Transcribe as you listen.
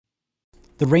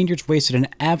The Rangers wasted an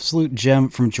absolute gem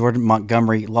from Jordan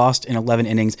Montgomery, lost in 11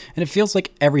 innings, and it feels like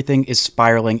everything is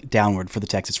spiraling downward for the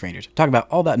Texas Rangers. Talk about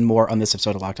all that and more on this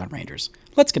episode of Locked On Rangers.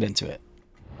 Let's get into it.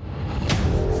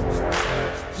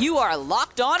 You are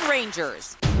Locked On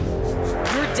Rangers,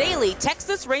 your daily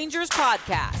Texas Rangers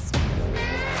podcast.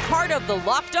 Part of the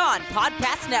Locked On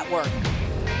Podcast Network,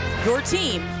 your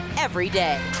team every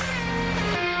day.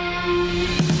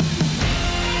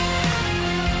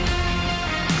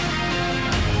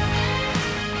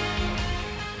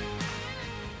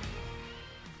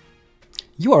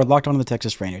 You are Locked On to the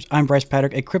Texas Rangers. I'm Bryce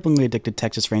Patrick, a cripplingly addicted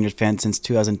Texas Rangers fan since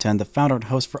 2010, the founder and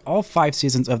host for all 5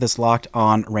 seasons of this Locked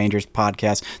On Rangers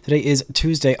podcast. Today is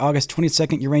Tuesday, August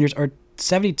 22nd. Your Rangers are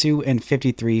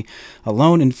 72-53,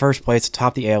 alone in first place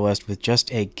atop the AL West with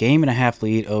just a game-and-a-half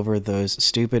lead over those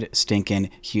stupid,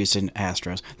 stinking Houston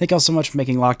Astros. Thank you all so much for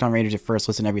making Locked On Rangers your first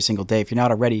listen every single day. If you're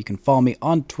not already, you can follow me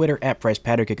on Twitter at Bryce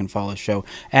Patrick. You can follow the show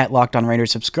at Locked On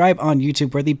Rangers. Subscribe on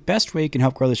YouTube, where the best way you can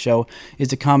help grow the show is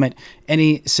to comment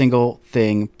any single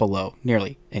thing below.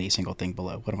 Nearly any single thing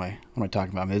below. What am I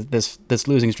talking about? This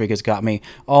losing streak has got me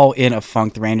all in a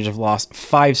funk. The Rangers have lost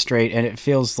 5 straight, and it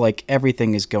feels like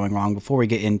everything is going wrong. Before we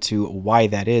get into why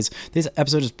that is, this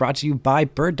episode is brought to you by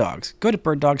Bird Dogs. Go to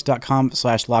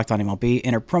birddogs.com/LockedOnMLB,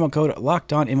 enter promo code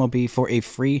LockedOnMLB for a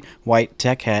free white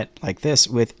tech hat like this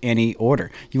with any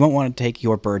order. You won't want to take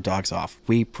your Bird Dogs off.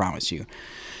 We promise you.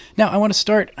 Now, I want to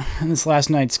start in this last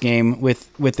night's game with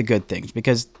the good things,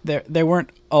 because there weren't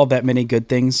all that many good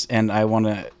things, and I want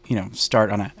to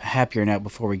start on a happier note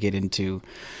before we get into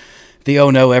the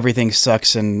oh no, everything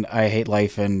sucks and I hate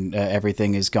life and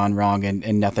everything has gone wrong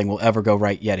and nothing will ever go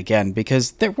right yet again,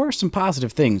 because there were some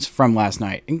positive things from last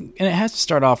night. And it has to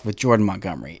start off with Jordan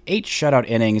Montgomery. 8 shutout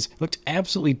innings, looked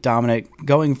absolutely dominant,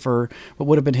 going for what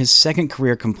would have been his second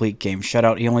career complete game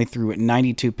shutout. He only threw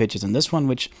 92 pitches in this one,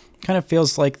 which kind of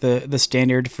feels like the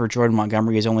standard for Jordan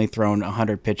Montgomery. He's only thrown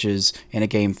 100 pitches in a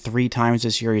game 3 times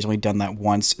this year. He's only done that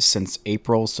once since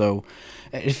April, so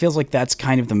it feels like that's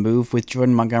kind of the move with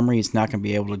Jordan Montgomery. He's not going to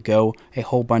be able to go a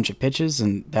whole bunch of pitches,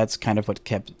 and that's kind of what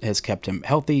has kept him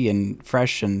healthy and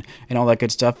fresh and all that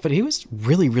good stuff. But he was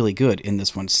really, really good in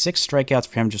this one. 6 strikeouts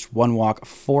for him, just 1 walk,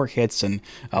 4 hits, and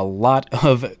a lot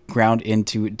of ground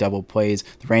into double plays.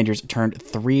 The Rangers turned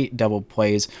 3 double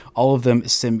plays, all of them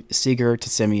Seager to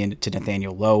Semien to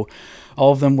Nathaniel Lowe.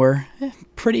 All of them were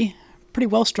pretty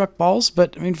well struck balls,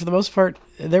 but I mean, for the most part,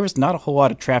 there was not a whole lot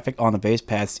of traffic on the base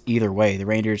paths either way. The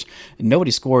Rangers,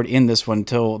 nobody scored in this one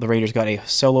until the Rangers got a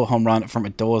solo home run from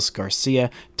Adolis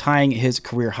Garcia, tying his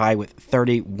career high with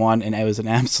 31, and it was an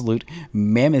absolute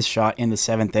mammoth shot in the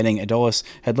 7th inning. Adolis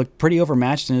had looked pretty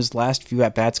overmatched in his last few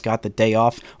at-bats, got the day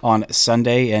off on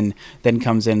Sunday, and then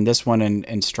comes in this one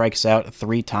and strikes out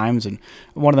 3 times, and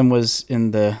one of them was in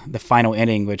the final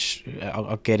inning, which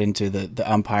I'll get into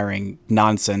the umpiring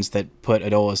nonsense that put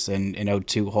Adolis in an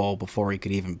 0-2 hole before he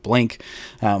could even blink,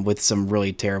 with some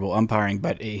really terrible umpiring.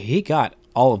 But he got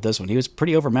all of this one. He was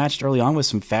pretty overmatched early on with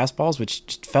some fastballs, which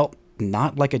just felt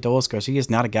not like Adolis Garcia. He is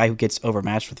not a guy who gets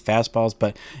overmatched with fastballs,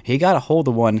 but he got a hold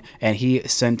of one and he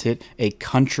sent it a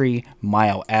country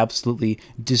mile. Absolutely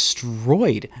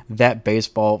destroyed that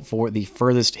baseball for the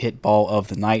furthest hit ball of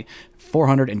the night.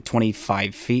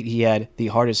 425 feet. He had the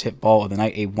hardest hit ball of the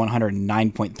night, a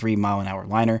 109.3 mile an hour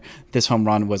liner. This home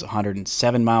run was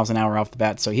 107 miles an hour off the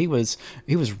bat. So he was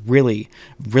really,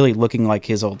 really looking like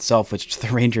his old self, which the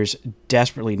Rangers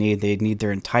desperately need. They need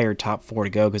their entire top 4 to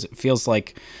go, because it feels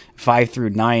like 5 through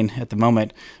 9 at the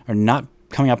moment are not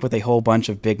coming up with a whole bunch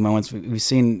of big moments. We've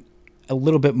seen a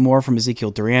little bit more from Ezekiel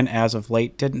Duran as of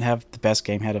late. Didn't have the best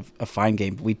game, had a fine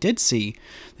game. But we did see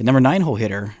the number 9 hole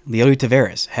hitter, Leody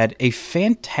Taveras, had a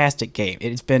fantastic game.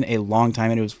 It's been a long time,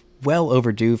 and it was well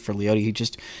overdue for Leody. He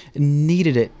just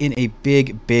needed it in a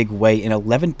big, big way. An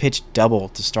 11-pitch double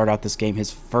to start out this game,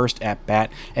 his first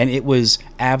at-bat, and it was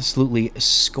absolutely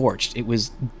scorched. It was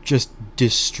just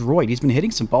destroyed. He's been hitting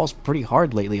some balls pretty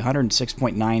hard lately.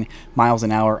 106.9 miles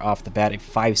an hour off the bat, a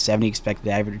 570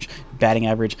 expected batting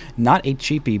average. Not a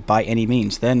cheapie by any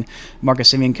means. Then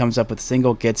Marcus Semien comes up with a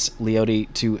single, gets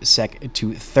Leody to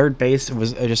third base. It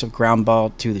was just a ground ball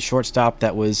to the shortstop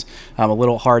that was a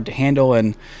little hard to handle,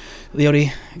 and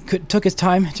Leody took his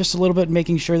time just a little bit,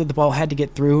 making sure that the ball had to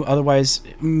get through. Otherwise,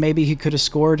 maybe he could have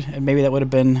scored, and maybe that would have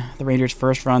been the Rangers'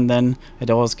 first run. Then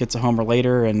Adolis gets a homer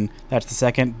later, and that's the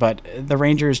second. But the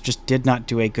Rangers just did not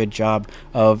do a good job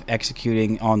of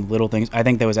executing on little things. I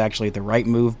think that was actually the right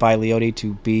move by Leody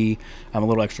to be a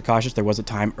little extra cautious. There was a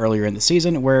time earlier in the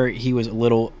season where he was a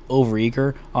little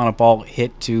overeager on a ball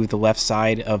hit to the left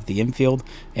side of the infield,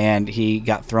 and he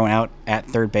got thrown out at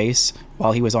third base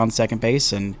while he was on second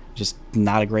base, and just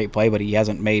not a great play, but he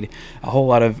hasn't made a whole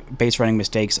lot of base running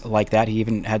mistakes like that. He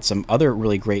even had some other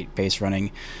really great base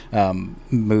running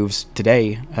moves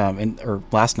today, or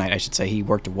last night, I should say. He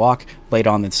worked a walk late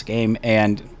on this game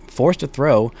and forced a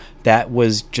throw that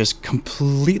was just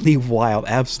completely wild,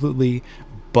 absolutely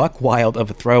buck wild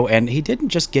of a throw, and he didn't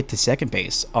just get to second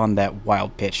base on that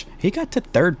wild pitch. He got to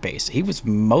third base. He was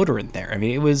motoring there. I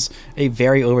mean, it was a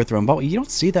very overthrown ball. You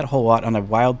don't see that a whole lot on a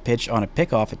wild pitch on a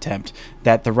pickoff attempt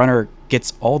that the runner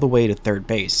gets all the way to third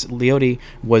base. Leote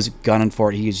was gunning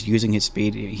for it. He was using his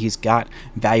speed. He's got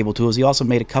valuable tools. He also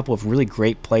made a couple of really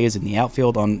great plays in the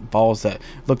outfield on balls that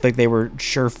looked like they were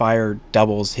surefire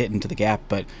doubles hit into the gap,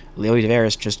 but Leote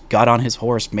Taveras just got on his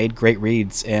horse, made great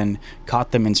reads, and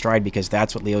caught them in stride, because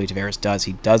that's what Leote Taveras does.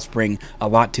 He does bring a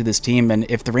lot to this team, and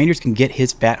if the Rangers can get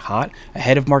his bat hot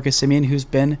ahead of Marcus Semien, who's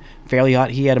been fairly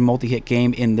hot, he had a multi-hit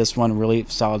game in this one, really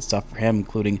solid stuff for him,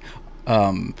 including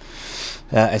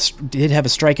did have a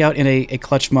strikeout in a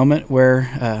clutch moment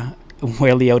where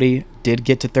Leote did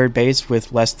get to third base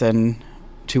with less than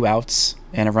 2 outs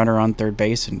and a runner on third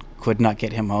base, and could not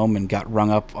get him home, and got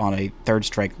rung up on a third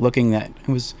strike, looking that it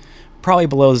was probably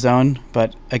below zone.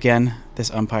 But again,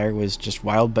 this umpire was just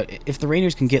wild. But if the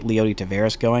Rangers can get Leote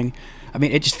Taveras going, I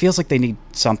mean, it just feels like they need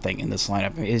something in this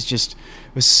lineup. It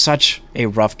was such a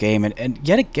rough game, and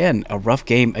yet again, a rough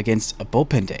game against a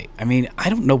bullpen day. I mean, I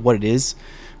don't know what it is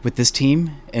with this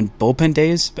team and bullpen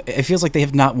days, but it feels like they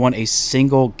have not won a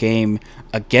single game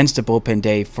against a bullpen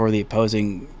day for the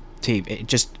opposing team. It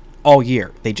just, all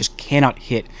year, they just cannot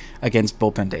hit against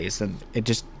bullpen days, and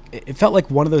it felt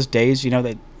like one of those days,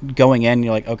 that going in,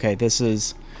 you're like, okay, this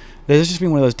has just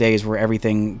been one of those days where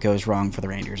everything goes wrong for the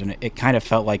Rangers, and it kind of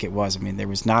felt like it was. I mean, there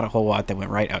was not a whole lot that went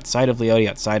right outside of Leote,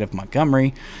 outside of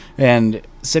Montgomery, and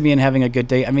Semien having a good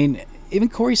day. I mean, even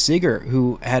Corey Seager,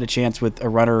 who had a chance with a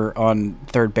runner on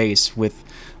third base with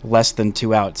less than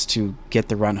 2 outs to get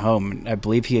the run home. I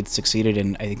believe he had succeeded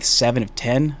in, 7 of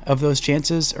 10 of those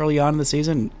chances early on in the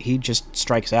season. He just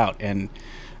strikes out and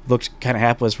looked kind of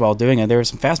hapless while doing it. There were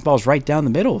some fastballs right down the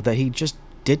middle that he just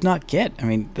did not get. I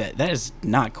mean, that is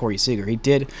not Corey Seager. He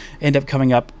did end up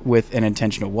coming up with an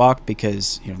intentional walk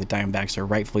because, the Diamondbacks are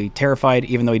rightfully terrified,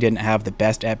 even though he didn't have the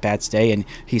best at-bats day, and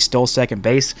he stole second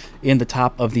base in the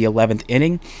top of the 11th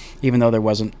inning, even though there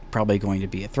wasn't probably going to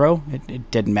be a throw.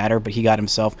 It didn't matter, but he got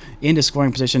himself into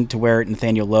scoring position to where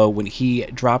Nathaniel Lowe, when he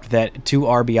dropped that 2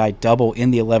 RBI double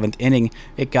in the 11th inning,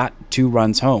 it got 2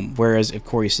 runs home, whereas if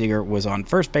Corey Seager was on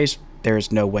first base,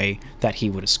 there's no way that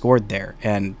he would have scored there.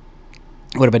 And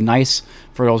it would have been nice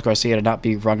for Adolis Garcia to not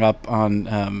be rung up on,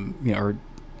 or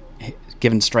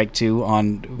given strike 2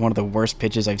 on one of the worst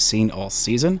pitches I've seen all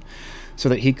season, so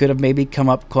that he could have maybe come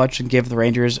up clutch and give the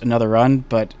Rangers another run.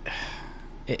 But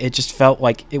it just felt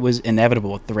like it was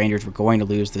inevitable that the Rangers were going to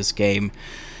lose this game,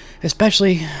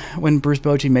 especially when Bruce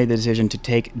Bochy made the decision to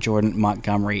take Jordan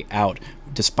Montgomery out,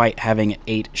 despite having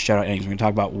 8 shutout innings. We're going to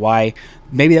talk about why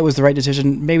maybe that was the right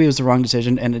decision, maybe it was the wrong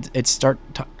decision, and it's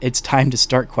time to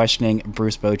start questioning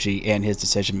Bruce Bochy and his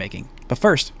decision-making. But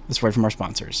first, this word from our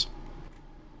sponsors.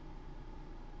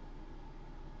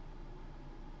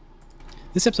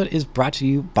 This episode is brought to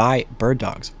you by Bird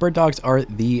Dogs. Bird Dogs are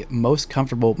the most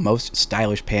comfortable, most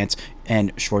stylish pants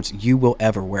and shorts you will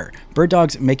ever wear. Bird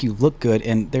Dogs make you look good,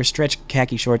 and their stretch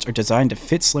khaki shorts are designed to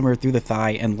fit slimmer through the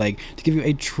thigh and leg to give you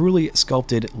a truly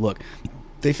sculpted look.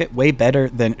 They fit way better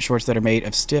than shorts that are made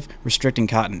of stiff, restricting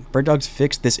cotton. Bird Dogs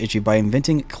fixed this issue by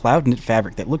inventing cloud knit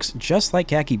fabric that looks just like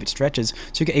khaki but stretches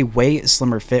so you get a way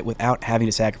slimmer fit without having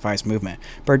to sacrifice movement.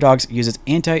 Bird Dogs uses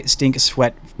anti-stink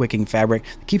sweat wicking fabric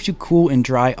that keeps you cool and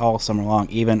dry all summer long,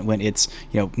 even when it's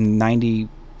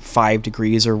 95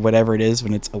 degrees or whatever it is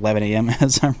when it's 11 a.m.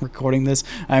 as I'm recording this.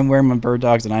 I'm wearing my Bird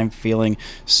Dogs and I'm feeling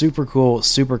super cool,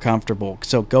 super comfortable.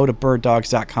 So go to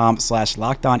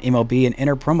birddogs.com/LockedOnMLB and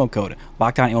enter promo code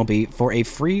LockedOnMLB for a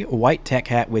free white tech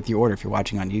hat with your order if you're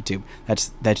watching on YouTube.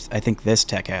 That's I think this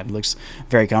tech hat looks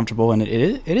very comfortable, and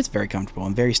it is very comfortable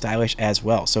and very stylish as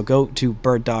well. So go to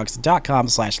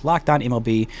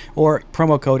birddogs.com/LockedOnMLB or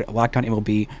promo code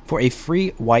LockedOnMLB for a free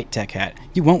white tech hat.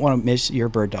 You won't want to miss your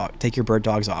Bird Dog. Take your Bird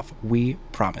Dogs off. We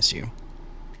promise you.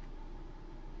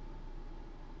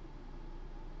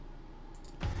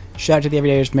 Shout out to the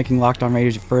Everydayers for making Locked On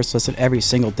Rangers your first listen every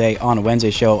single day. On a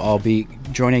Wednesday show, I'll be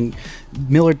joining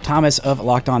Millard Thomas of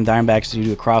Locked On Diamondbacks to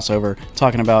do a crossover,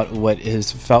 talking about what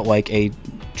has felt like a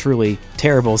truly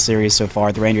terrible series so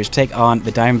far. The Rangers take on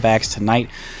the Diamondbacks tonight.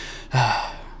 You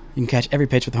can catch every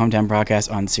pitch with the hometown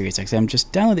broadcast on SiriusXM.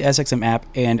 Just download the SXM app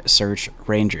and search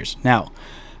Rangers. Now,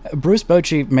 Bruce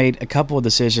Bochy made a couple of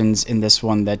decisions in this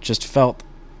one that just felt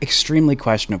extremely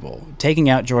questionable. Taking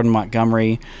out Jordan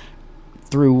Montgomery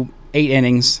through 8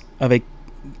 innings of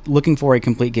looking for a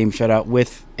complete game shutout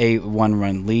with a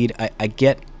 1-run lead. I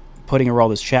get putting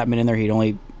Aroldis Chapman in there. He'd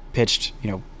only pitched,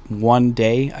 one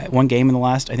game in the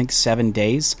last, I think, 7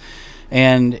 days.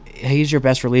 And he's your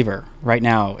best reliever right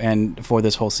now and for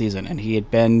this whole season. And he had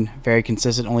been very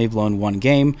consistent, only blown 1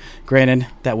 game. Granted,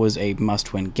 that was a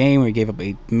must-win game. We gave up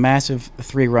a massive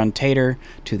 3-run tater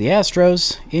to the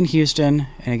Astros in Houston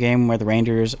in a game where the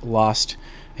Rangers lost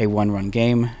a 1-run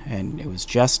game. And it was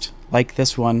just like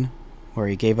this one where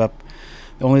he gave up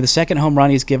only the second home run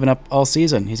he's given up all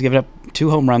season. He's given up 2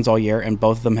 home runs all year, and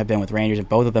both of them have been with Rangers, and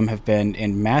both of them have been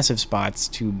in massive spots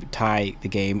to tie the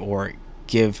game or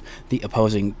give the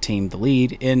opposing team the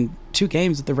lead in 2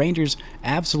 games that the Rangers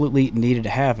absolutely needed to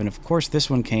have. And of course, this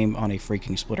one came on a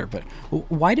freaking splitter. But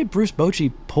why did Bruce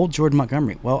Bochy pull Jordan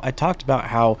Montgomery? Well, I talked about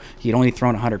how he'd only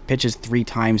thrown 100 pitches 3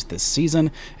 times this season,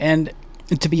 and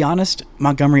to be honest,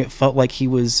 Montgomery, it felt like he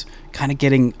was kind of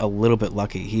getting a little bit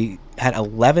lucky. He had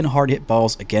 11 hard hit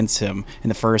balls against him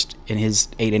in his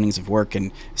 8 innings of work,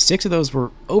 and 6 of those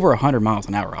were over 100 miles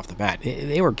an hour off the bat.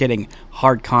 They were getting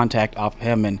hard contact off of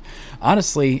him, and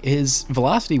honestly, his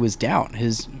velocity was down.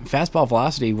 His fastball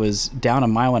velocity was down a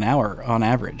mile an hour on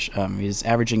average. He's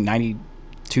averaging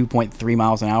 92.3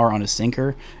 miles an hour on his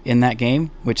sinker in that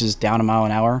game, which is down a mile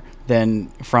an hour than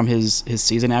from his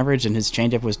season average, and his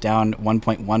changeup was down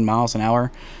 1.1 miles an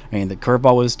hour. I mean, the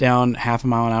curveball was down half a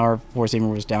mile an hour, four-seamer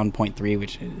was down 0.3,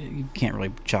 which you can't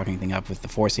really chalk anything up with the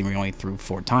four-seamer. He only threw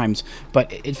 4 times,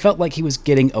 but it felt like he was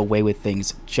getting away with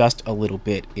things just a little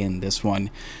bit in this one,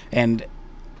 and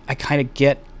I kind of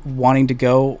get wanting to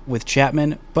go with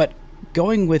Chapman, but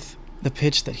going with the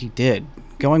pitch that he did,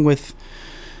 going with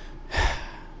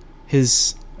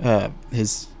his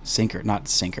sinker, not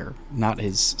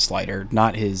his slider,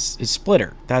 not his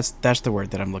splitter. That's the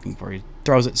word that I'm looking for. He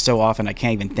throws it so often I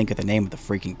can't even think of the name of the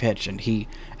freaking pitch, and he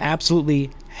absolutely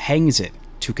hangs it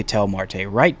to Ketel Marte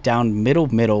right down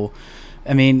middle.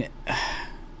 I mean,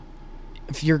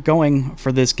 if you're going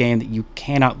for this game that you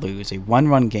cannot lose, a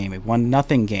 1-run game, a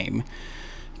 1-0 game,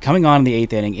 coming on in the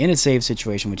 8th inning in a save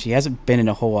situation, which he hasn't been in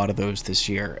a whole lot of those this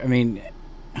year. I mean,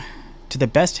 to the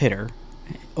best hitter,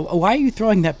 why are you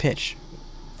throwing that pitch?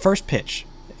 First pitch.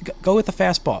 Go with the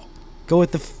fastball. Go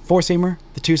with the 4-seamer,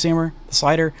 the 2-seamer, the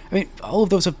slider. I mean, all of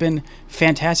those have been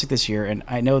fantastic this year, and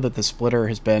I know that the splitter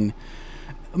has been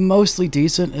mostly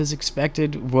decent as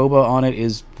expected. WOBA on it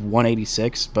is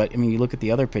 186, but I mean, you look at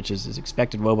the other pitches, his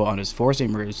expected WOBA on his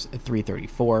 4-seamer is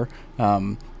 334.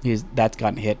 That's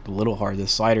gotten hit a little hard. The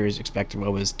slider's expected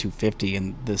WOBA is 250,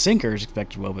 and the sinker's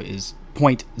expected WOBA is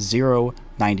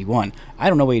 .091. I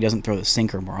don't know why he doesn't throw the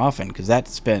sinker more often, because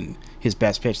that's been his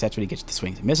best pitch. That's what he gets the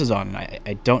swings and misses on, and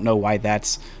I don't know why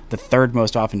that's the 3rd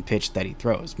most often pitch that he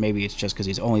throws. Maybe it's just because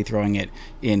he's only throwing it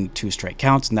in 2 straight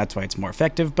counts, and that's why it's more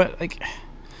effective, but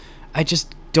I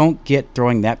just don't get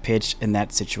throwing that pitch in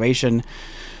that situation,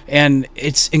 and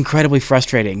it's incredibly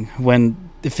frustrating when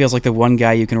it feels like the one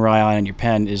guy you can rely on in your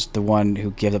pen is the one who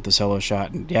gives up the solo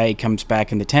shot. And yeah, he comes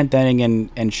back in the 10th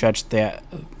inning and shuts the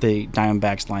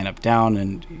Diamondbacks lineup down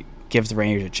and gives the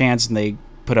Rangers a chance, and they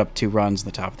put up 2 runs in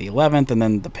the top of the 11th, and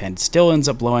then the pen still ends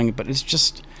up blowing, but it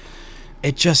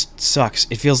just sucks.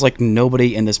 It feels like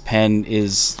nobody in this pen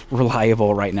is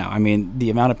reliable right now. I mean, the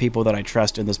amount of people that I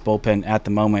trust in this bullpen at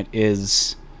the moment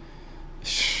is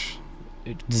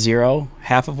 0,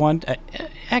 half of 1.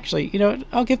 Actually,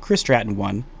 I'll give Chris Stratton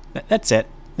 1. That's it.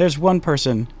 There's one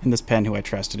person in this pen who I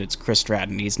trust, and it's Chris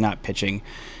Stratton. He's not pitching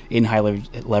in high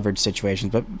leverage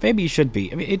situations, but maybe he should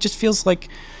be. I mean, it just feels like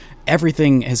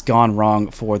everything has gone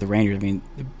wrong for the Rangers. I mean,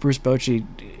 Bruce Bochy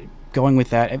going with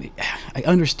that, I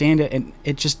understand it, and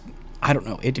it just, I don't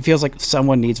know. It feels like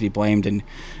someone needs to be blamed, and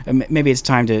maybe it's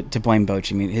time to blame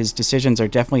Bochy. I mean, his decisions are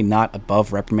definitely not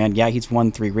above reprimand. Yeah, he's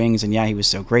won 3 rings, and yeah, he was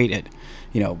so great at,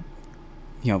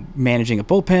 managing a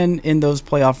bullpen in those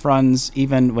playoff runs,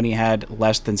 even when he had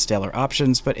less than stellar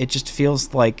options, but it just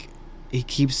feels like he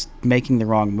keeps making the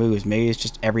wrong moves. Maybe it's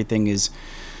just everything is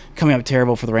coming up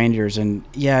terrible for the Rangers, and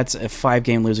yeah, it's a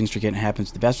 5-game losing streak and it happens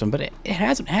to the best one, but it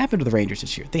hasn't happened to the Rangers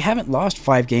this year. They haven't lost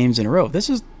 5 games in a row. This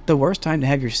is the worst time to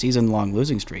have your season-long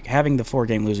losing streak. Having the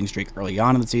 4-game losing streak early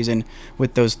on in the season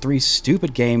with those 3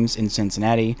 stupid games in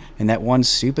Cincinnati and that one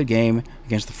stupid game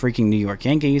against the freaking New York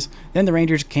Yankees. Then the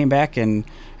Rangers came back and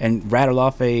rattled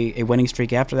off a winning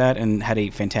streak after that and had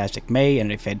a fantastic May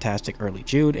and a fantastic early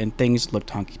June, and things looked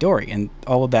hunky-dory. And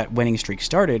all of that winning streak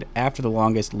started after the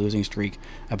longest losing streak.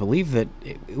 I believe that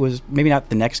it was maybe not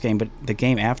the next game, but the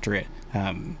game after it.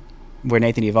 where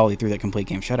Nathan Eovaldi threw that complete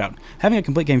game shutout. Having a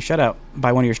complete game shutout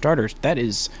by one of your starters, that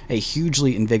is a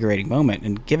hugely invigorating moment,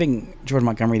 and giving Jordan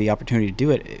Montgomery the opportunity to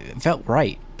do it, it felt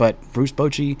right. But Bruce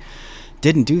Bochy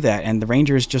didn't do that, and the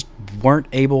Rangers just weren't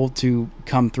able to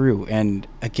come through. And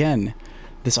again,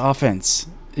 this offense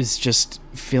is just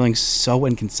feeling so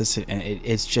inconsistent, and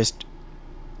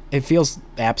it feels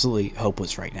absolutely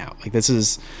hopeless right now. Like, this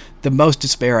is the most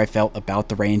despair I felt about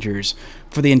the Rangers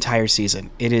for the entire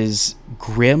season. It is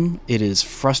grim. It is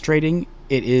frustrating.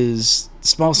 It is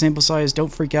small sample size.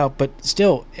 Don't freak out. But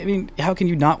still, I mean, how can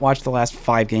you not watch the last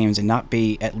 5 games and not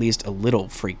be at least a little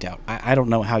freaked out? I don't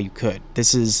know how you could.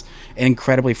 This is an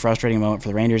incredibly frustrating moment for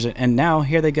the Rangers. And now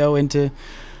here they go into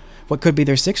what could be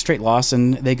their 6th straight loss,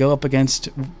 and they go up against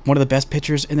one of the best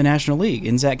pitchers in the National League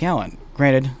in Zach Gallen.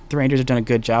 Granted, the Rangers have done a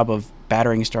good job of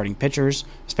battering starting pitchers,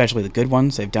 especially the good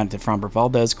ones. They've done it to Framber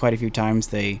Valdez quite a few times.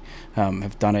 They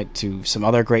have done it to some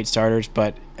other great starters.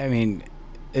 But, I mean,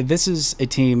 this is a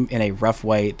team in a rough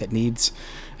way that needs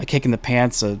a kick in the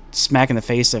pants, a smack in the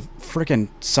face, of freaking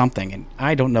something. And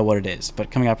I don't know what it is. But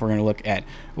coming up, we're going to look at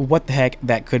what the heck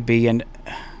that could be and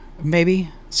maybe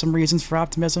some reasons for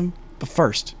optimism. But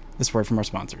first, this word from our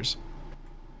sponsors.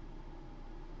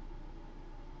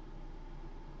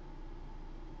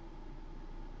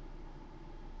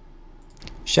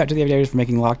 Shout out to the Everydayers for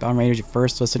making Locked On Rangers your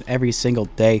first listen every single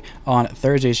day. On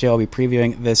Thursday's show, I'll be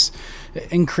previewing this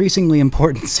increasingly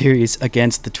important series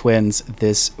against the Twins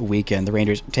this weekend. The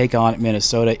Rangers take on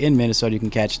Minnesota. In Minnesota, you can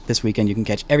catch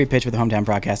every pitch with the hometown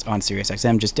broadcast on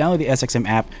SiriusXM. Just download the SXM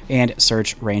app and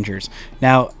search Rangers.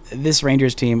 Now, this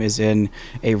Rangers team is in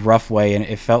a rough way, and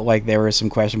it felt like there were some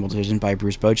questionable decisions by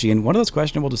Bruce Bochy, and one of those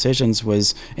questionable decisions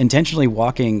was intentionally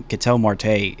walking Ketel Marte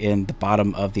in the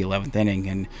bottom of the 11th inning,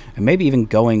 and maybe even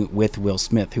going with Will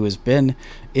Smith, who has been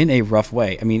in a rough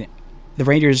way. I mean, the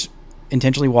Rangers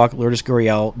intentionally walk Lourdes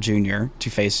Gurriel Jr. to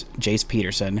face Jace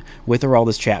Peterson with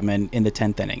Aroldis Chapman in the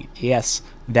 10th inning. Yes,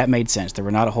 that made sense. There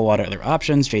were not a whole lot of other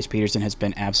options. Jace Peterson has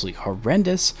been absolutely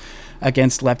horrendous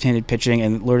against left-handed pitching,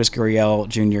 and Lourdes Gurriel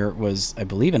Jr. was, I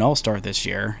believe, an all-star this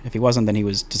year. If he wasn't, then he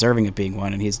was deserving of being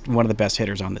one, and he's one of the best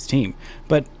hitters on this team.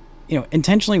 But,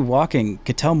 intentionally walking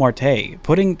Ketel Marte,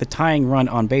 putting the tying run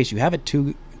on base, you have a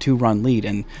two-run lead,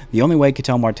 and the only way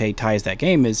Ketel Marte ties that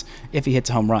game is if he hits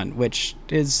a home run, which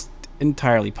is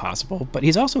entirely possible. But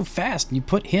he's also fast. You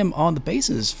put him on the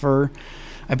bases for,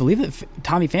 I believe that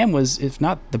Tommy Pham was, if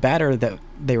not the batter that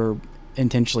they were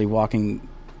intentionally walking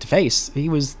to face, he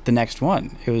was the next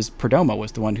one. It was Perdomo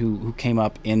was the one who came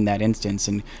up in that instance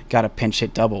and got a pinch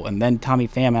hit double, and then Tommy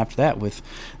Pham after that with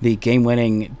the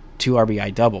game-winning 2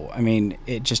 RBI double. I mean,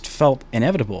 it just felt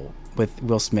inevitable with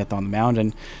Will Smith on the mound,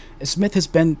 and Smith has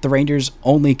been the Rangers'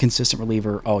 only consistent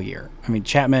reliever all year. I mean,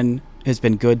 Chapman has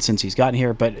been good since he's gotten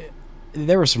here, but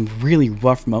there were some really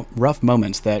rough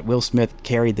moments that Will Smith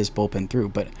carried this bullpen through.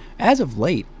 But as of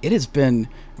late, it has been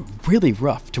really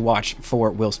rough to watch for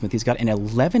Will Smith. He's got an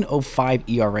 11.05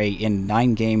 ERA in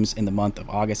 9 games in the month of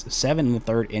August, 7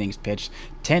 1/3 innings pitched,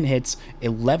 10 hits,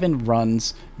 11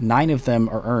 runs, 9 of them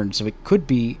are earned. So it could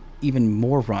be even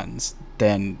more runs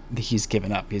than he's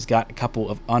given up. He's got a couple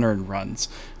of unearned runs.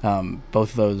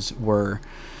 Both of those were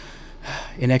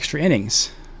in extra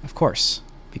innings, of course,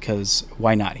 because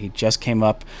why not? He just came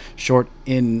up short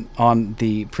on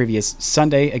the previous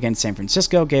Sunday against San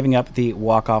Francisco, giving up the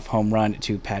walk-off home run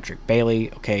to Patrick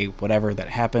Bailey. Okay, whatever, that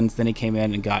happens. Then he came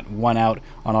in and got 1 out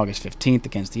on August 15th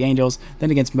against the Angels. Then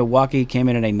against Milwaukee, came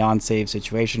in a non-save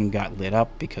situation, got lit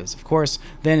up because, of course.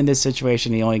 Then in this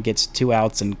situation, he only gets 2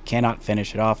 outs and cannot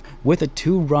finish it off with a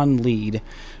 2-run lead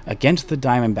against the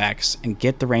Diamondbacks and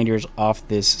get the Rangers off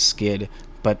this skid.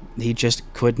 But he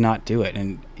just could not do it.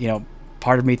 And,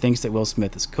 part of me thinks that Will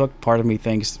Smith is cooked. Part of me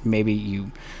thinks maybe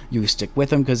you stick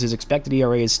with him because his expected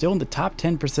ERA is still in the top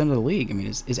 10% of the league. I mean,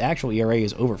 his actual ERA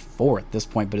is over 4 at this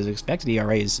point, but his expected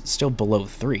ERA is still below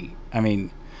 3. I mean,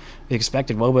 the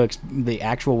expected WOBA, the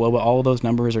actual WOBA, all of those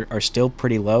numbers are still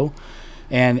pretty low.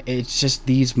 And it's just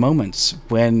these moments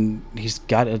when he's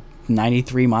got a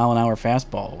 93-mile-an-hour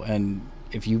fastball, and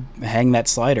if you hang that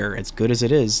slider, as good as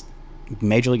it is,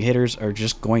 major league hitters are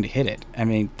just going to hit it. I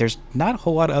mean, there's not a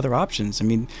whole lot of other options. I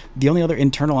mean, the only other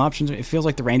internal options, it feels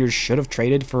like the Rangers should have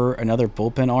traded for another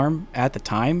bullpen arm at the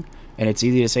time, and it's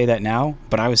easy to say that now,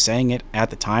 but I was saying it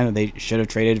at the time that they should have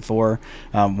traded for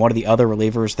one of the other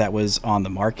relievers that was on the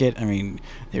market. I mean,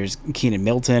 there's Keenan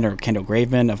Milton or Kendall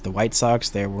Graveman of the White Sox.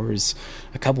 There was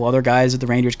a couple other guys that the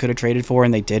Rangers could have traded for,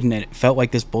 and they didn't, and it felt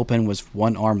like this bullpen was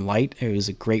one arm light. It was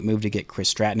a great move to get Chris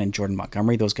Stratton and Jordan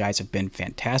Montgomery. Those guys have been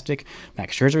fantastic.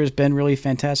 Max Scherzer has been really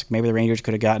fantastic. Maybe the Rangers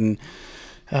could have gotten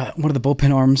one of the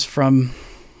bullpen arms from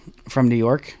New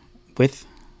York with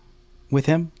with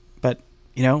him, but,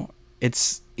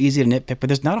 it's easy to nitpick, but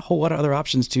there's not a whole lot of other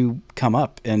options to come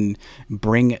up and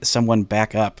bring someone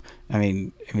back up. I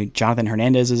mean, Jonathan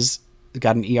Hernandez has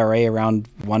got an ERA around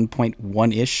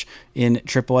 1.1-ish in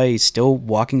AAA. He's still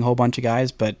walking a whole bunch of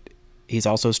guys, but he's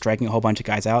also striking a whole bunch of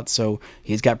guys out, so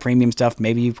he's got premium stuff.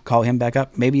 Maybe you call him back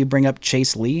up. Maybe you bring up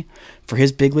Chase Lee for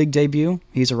his big league debut.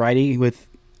 He's a righty with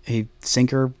a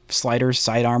sinker, slider,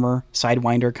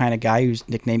 sidewinder kind of guy whose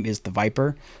nickname is the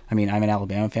Viper. I mean, I'm an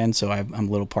Alabama fan, so I'm a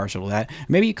little partial to that.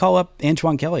 Maybe you call up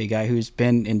Antoine Kelly, a guy who's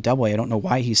been in Double A. I don't know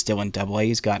why he's still in Double A.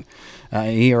 He's got an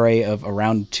ERA of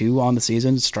around 2 on the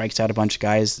season, strikes out a bunch of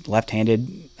guys,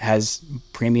 left-handed, has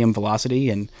premium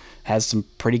velocity, and has some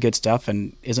pretty good stuff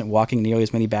and isn't walking nearly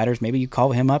as many batters. Maybe you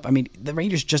call him up. I mean, the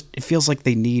Rangers it feels like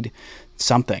they need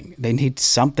something. They need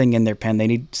something in their pen. They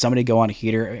need somebody to go on a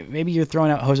heater. Maybe you're throwing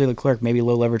out Jose Leclerc. Maybe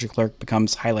low leverage Leclerc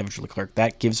becomes high leverage Leclerc.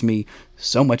 That gives me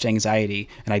so much anxiety,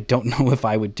 and I don't know if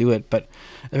I would do it, but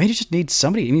the Rangers just need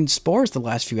somebody. I mean, Spores the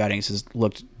last few outings has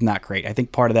looked not great. I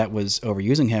think part of that was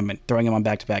overusing him, and throwing him on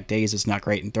back-to-back days is not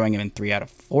great, and throwing him in 3 out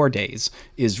of 4 days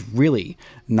is really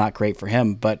not great for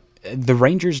him, but the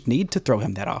Rangers need to throw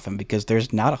him that often because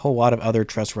there's not a whole lot of other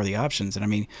trustworthy options. And I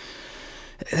mean,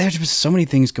 there's just so many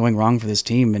things going wrong for this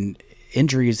team and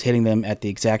injuries hitting them at the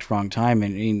exact wrong time.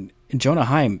 And I mean, Jonah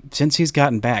Heim, since he's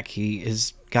gotten back, he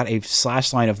has got a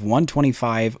slash line of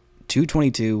 125,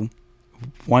 222,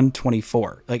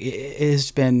 124. Like, it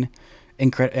has been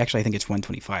incredible. Actually, I think it's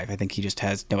 125. I think he just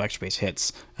has no extra base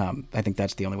hits. I think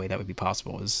that's the only way that would be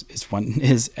possible is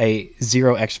a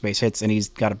 0 extra base hits, and he's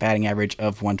got a batting average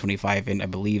of 125 in, I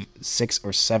believe, 6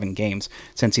 or 7 games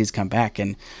since he's come back.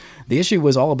 And the issue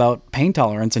was all about pain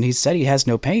tolerance, and he said he has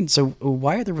no pain. So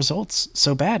why are the results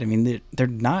so bad? I mean, they're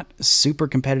not super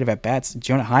competitive at bats.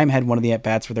 Jonah Heim had one of the at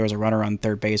bats where there was a runner on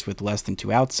third base with less than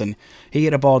 2 outs, and he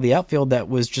hit a ball to the outfield that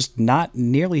was just not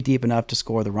nearly deep enough to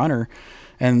score the runner.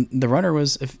 And the runner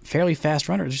was a fairly fast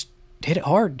runner. Just hit it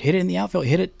hard, hit it in the outfield,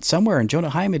 hit it somewhere. And Jonah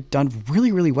Heim had done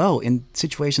really, really well in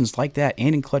situations like that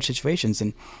and in clutch situations.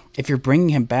 And if you're bringing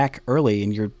him back early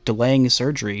and you're delaying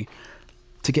surgery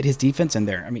to get his defense in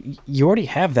there, I mean, you already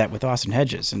have that with Austin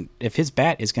Hedges. And if his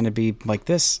bat is going to be like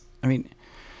this, I mean,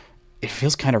 it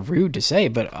feels kind of rude to say,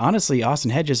 but honestly,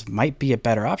 Austin Hedges might be a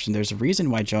better option. There's a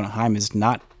reason why Jonah Heim is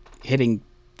not hitting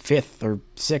 5th or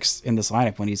 6th in this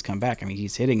lineup when he's come back. I mean,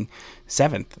 he's hitting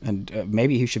 7th, and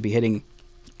maybe he should be hitting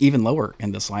even lower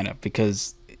in this lineup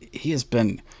because he has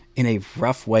been in a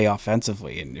rough way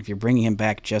offensively. And if you're bringing him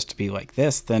back just to be like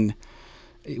this, then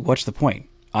what's the point?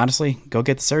 Honestly, go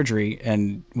get the surgery,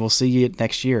 and we'll see you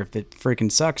next year if it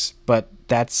freaking sucks. But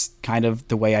that's kind of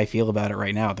the way I feel about it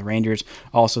right now. The Rangers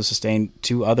also sustained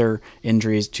 2 other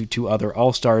injuries to 2 other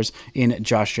All-Stars in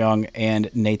Josh Young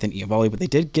and Nathan Eovaldi, but they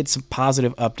did get some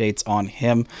positive updates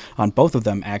on both of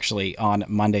them actually on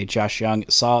Monday. Josh Young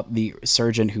saw the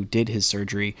surgeon who did his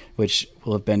surgery, which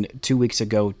will have been 2 weeks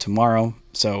ago tomorrow.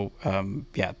 So,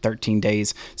 13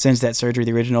 days since that surgery.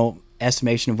 The original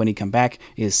estimation of when he come back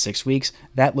is 6 weeks.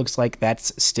 That looks like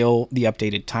that's still the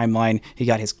updated timeline. He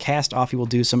got his cast off. He will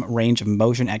do some range of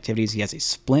motion activities. He has a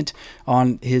splint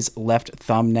on his left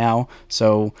thumb now,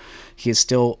 so he is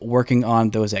still working on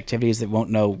those activities. That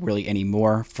won't know really any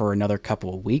more for another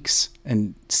couple of weeks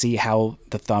and see how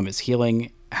the thumb is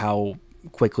healing, how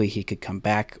quickly he could come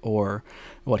back, or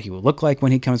what he will look like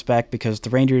when he comes back, because the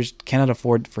Rangers cannot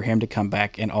afford for him to come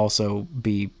back and also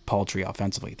be paltry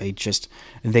offensively.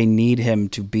 They need him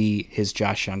to be his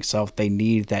Josh Young self. They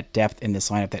need that depth in this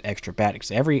lineup, that extra bat,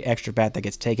 because every extra bat that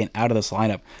gets taken out of this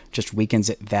lineup just weakens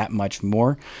it that much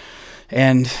more.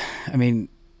 And I mean,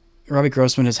 Robbie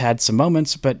Grossman has had some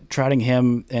moments, but trotting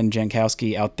him and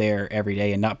Jankowski out there every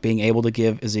day and not being able to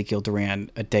give Ezekiel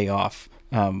Duran a day off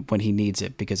when he needs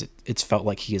it, because it's felt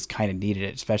like he has kind of needed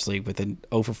it, especially with an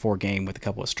 0-for-4 game with a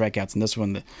couple of strikeouts, and this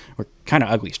one that were kind of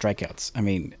ugly strikeouts. I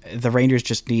mean, the Rangers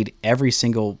just need every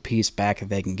single piece back that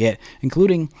they can get,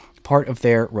 including part of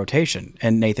their rotation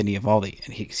and Nathan Eovaldi.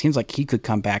 And he seems like he could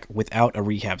come back without a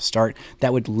rehab start.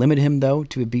 That would limit him, though,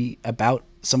 to be about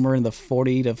somewhere in the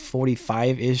 40 to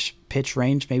 45-ish pitch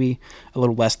range, maybe a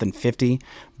little less than 50.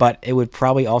 But it would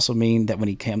probably also mean that when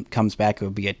he comes back, it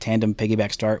would be a tandem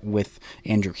piggyback start with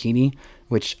Andrew Heaney,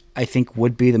 which I think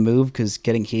would be the move, because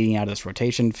getting Heaney out of this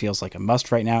rotation feels like a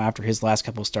must right now after his last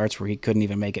couple of starts where he couldn't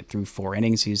even make it through 4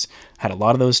 innings. He's had a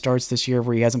lot of those starts this year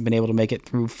where he hasn't been able to make it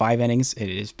through 5 innings.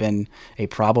 It has been a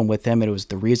problem with him. It was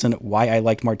the reason why I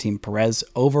liked Martin Perez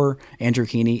over Andrew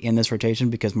Heaney in this rotation,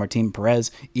 because Martin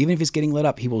Perez, even if he's getting lit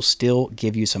up, he will still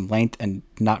give you some length and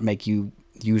not make you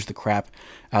use the crap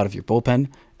out of your bullpen.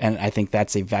 And I think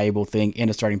that's a valuable thing in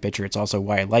a starting pitcher. It's also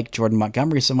why I like Jordan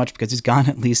Montgomery so much, because he's gone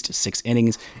at least 6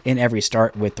 innings in every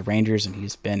start with the Rangers, and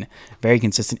he's been very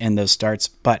consistent in those starts.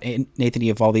 But Nathan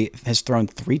Eovaldi has thrown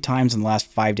 3 times in the last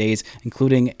 5 days,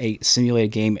 including a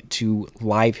simulated game to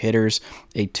live hitters,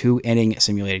 a 2-inning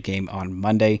simulated game on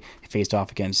Monday. He faced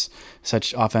off against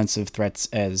such offensive threats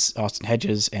as Austin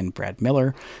Hedges and Brad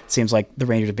Miller. It seems like the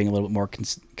Rangers are being a little bit more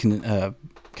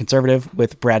conservative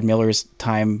with Brad Miller's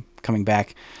time coming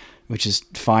back, which is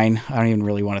fine. I don't even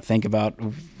really want to think about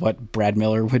what Brad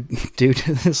Miller would do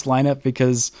to this lineup,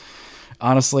 because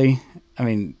honestly, I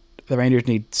mean, the Rangers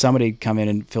need somebody to come in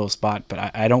and fill a spot,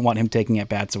 but I don't want him taking at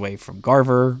bats away from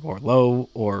Garver or Lowe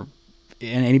or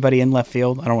anybody in left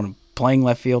field. I don't want him playing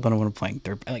left field. I don't want him playing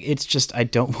third. It's just, I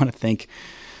don't want to think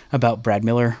about Brad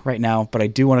Miller right now, but I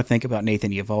do want to think about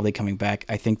Nathan Eovaldi coming back.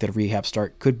 I think that a rehab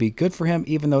start could be good for him,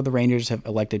 even though the Rangers have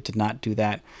elected to not do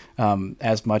that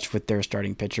as much with their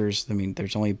starting pitchers. I mean,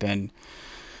 there's only been,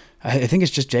 I think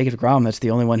it's just Jacob deGrom that's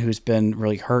the only one who's been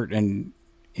really hurt, and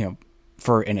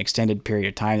for an extended period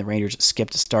of time. The Rangers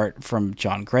skipped a start from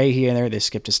John Gray here and there. They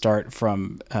skipped a start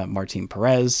from Martin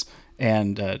Perez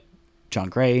and John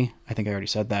Gray. I think I already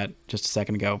said that just a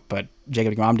second ago, but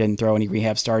Jacob deGrom didn't throw any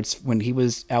rehab starts when he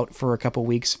was out for a couple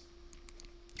weeks.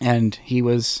 And he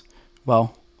was,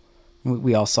 well,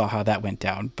 we all saw how that went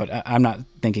down, but I'm not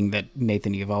thinking that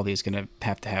Nathan Eovaldi is going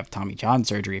to have Tommy John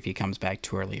surgery if he comes back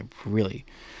too early. Really,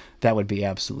 that would be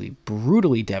absolutely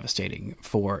brutally devastating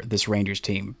for this Rangers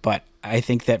team. But I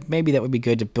think that maybe that would be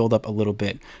good to build up a little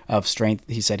bit of strength.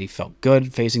 He said he felt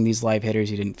good facing these live hitters.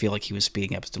 He didn't feel like he was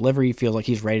speeding up his delivery. He feels like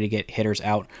he's ready to get hitters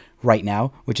out right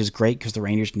now, which is great because the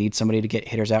Rangers need somebody to get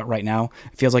hitters out right now.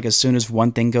 It feels like as soon as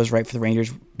one thing goes right for the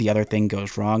Rangers, the other thing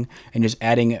goes wrong. And just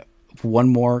adding one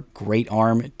more great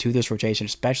arm to this rotation,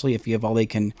 especially if Eovaldi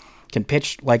can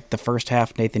pitch like the first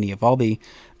half Nathan Eovaldi,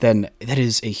 then that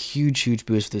is a huge, huge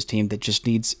boost for this team that just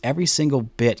needs every single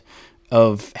bit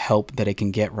of help that it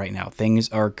can get right now. Things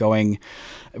are going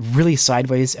really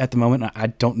sideways at the moment. I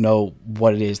don't know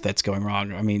what it is that's going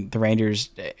wrong. I mean, the Rangers,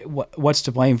 what's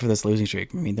to blame for this losing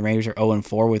streak? I mean, the Rangers are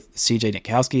 0-4 with CJ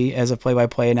Nitkowski as a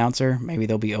play-by-play announcer. Maybe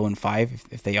they'll be 0-5.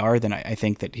 If they are, then I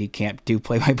think that he can't do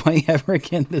play-by-play ever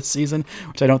again this season,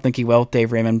 which I don't think he will.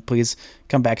 Dave Raymond, please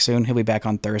come back soon. He'll be back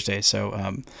on Thursday.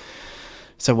 So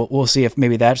we'll see if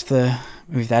maybe that's the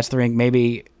ring.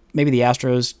 Maybe the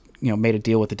Astros made a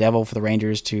deal with the devil for the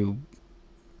Rangers to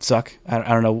suck. I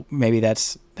don't know. Maybe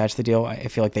that's the deal. I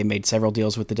feel like they made several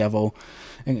deals with the devil,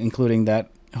 including that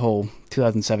whole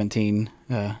 2017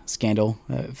 scandal.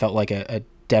 Felt like a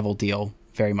devil deal,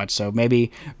 very much so. Maybe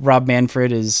Rob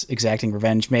Manfred is exacting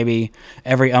revenge. Maybe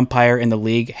every umpire in the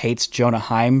league hates Jonah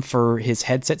Heim for his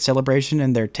headset celebration,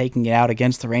 and they're taking it out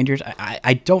against the Rangers.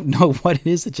 I don't know what it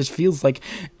is. It just feels like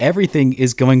everything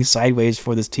is going sideways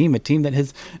for this team, a team that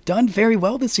has done very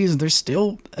well this season. They're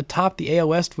still atop the AL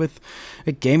West with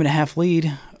a 1.5 game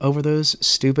lead over those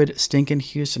stupid, stinking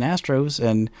Houston Astros,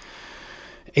 and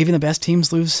even the best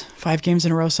teams lose 5 games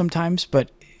in a row sometimes, but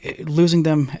losing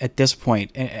them at this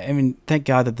point, I mean, thank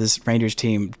God that this Rangers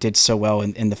team did so well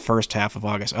in the first half of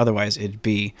August. Otherwise, it'd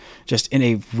be just in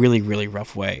a really, really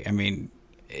rough way. I mean,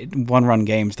 1-run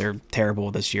games, they're terrible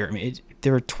this year. I mean,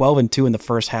 they were 12-2 in the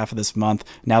first half of this month.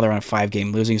 Now they're on a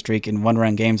 5-game losing streak in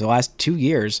 1-run games the last 2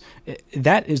 years.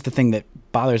 That is the thing that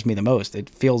bothers me the most.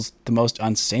 It feels the most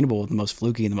unsustainable, the most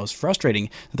fluky, and the most frustrating.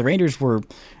 The Rangers were,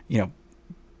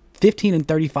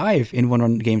 15-35 in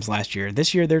 1-run games last year.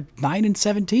 This year, they're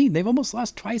 9-17. They've almost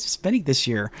lost twice as many this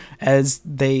year as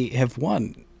they have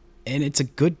won. And it's a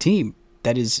good team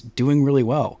that is doing really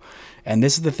well. And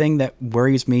this is the thing that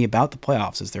worries me about the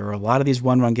playoffs, is there are a lot of these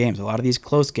 1-run games, a lot of these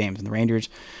close games, and the Rangers,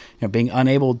 being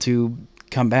unable to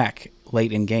come back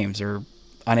late in games or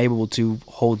unable to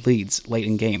hold leads late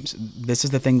in games. This is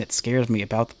the thing that scares me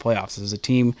about the playoffs. This is a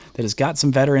team that has got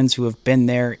some veterans who have been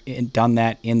there and done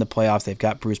that in the playoffs. They've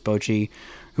got Bruce Bochy,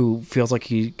 who feels like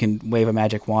he can wave a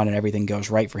magic wand and everything goes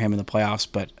right for him in the playoffs.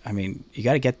 But, I mean, you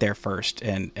got to get there first.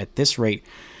 And at this rate,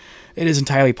 it is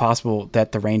entirely possible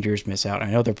that the Rangers miss out.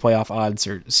 I know their playoff odds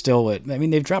are still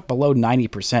they've dropped below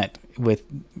 90% with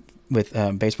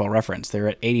Baseball Reference. They're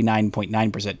at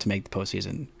 89.9% to make the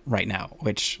postseason right now,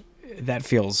 which that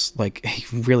feels like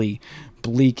a really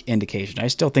bleak indication. I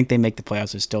still think they make the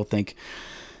playoffs. I still think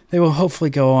they will hopefully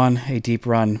go on a deep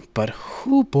run. But,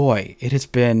 oh boy, it has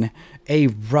been a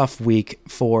rough week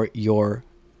for your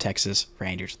Texas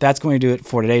Rangers. That's going to do it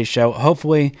for today's show.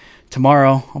 Hopefully,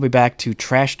 tomorrow I'll be back to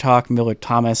trash talk Miller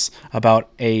Thomas about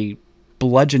a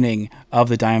bludgeoning of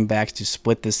the Diamondbacks to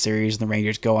split this series, and the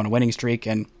Rangers go on a winning streak.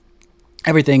 And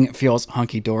everything feels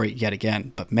hunky-dory yet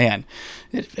again. But man,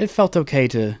 it felt okay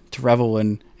to revel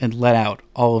and let out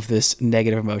all of this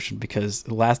negative emotion, because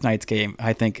last night's game,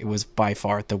 I think it was by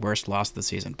far the worst loss of the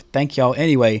season. But thank y'all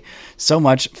anyway so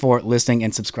much for listening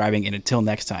and subscribing, and until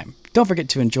next time, don't forget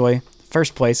to enjoy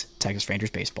first place Texas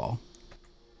Rangers baseball.